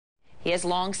He has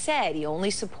long said he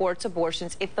only supports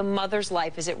abortions if the mother's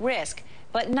life is at risk,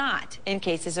 but not in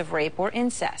cases of rape or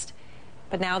incest.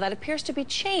 But now that appears to be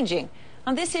changing.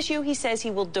 On this issue, he says he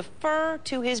will defer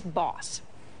to his boss.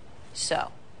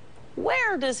 So,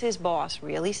 where does his boss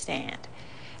really stand?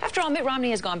 After all, Mitt Romney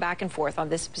has gone back and forth on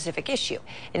this specific issue.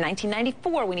 In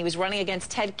 1994, when he was running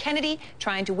against Ted Kennedy,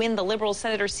 trying to win the liberal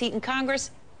senator seat in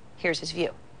Congress, here's his view.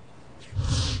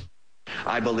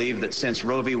 I believe that since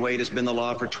Roe v. Wade has been the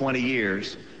law for 20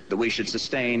 years, that we should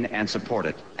sustain and support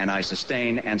it. And I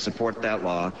sustain and support that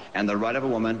law and the right of a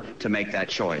woman to make that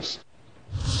choice.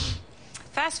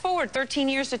 Fast forward 13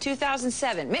 years to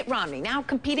 2007. Mitt Romney now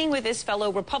competing with his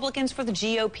fellow Republicans for the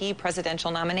GOP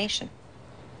presidential nomination.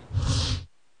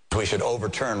 We should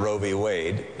overturn Roe v.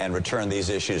 Wade and return these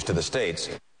issues to the states.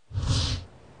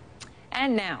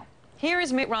 And now, here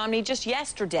is Mitt Romney just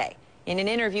yesterday in an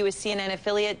interview with CNN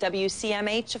affiliate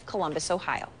WCMH of Columbus,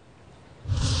 Ohio.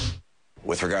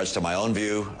 With regards to my own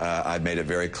view, I've made it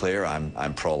very clear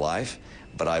I'm pro-life,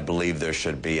 but I believe there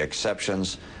should be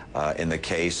exceptions in the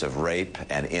case of rape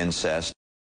and incest.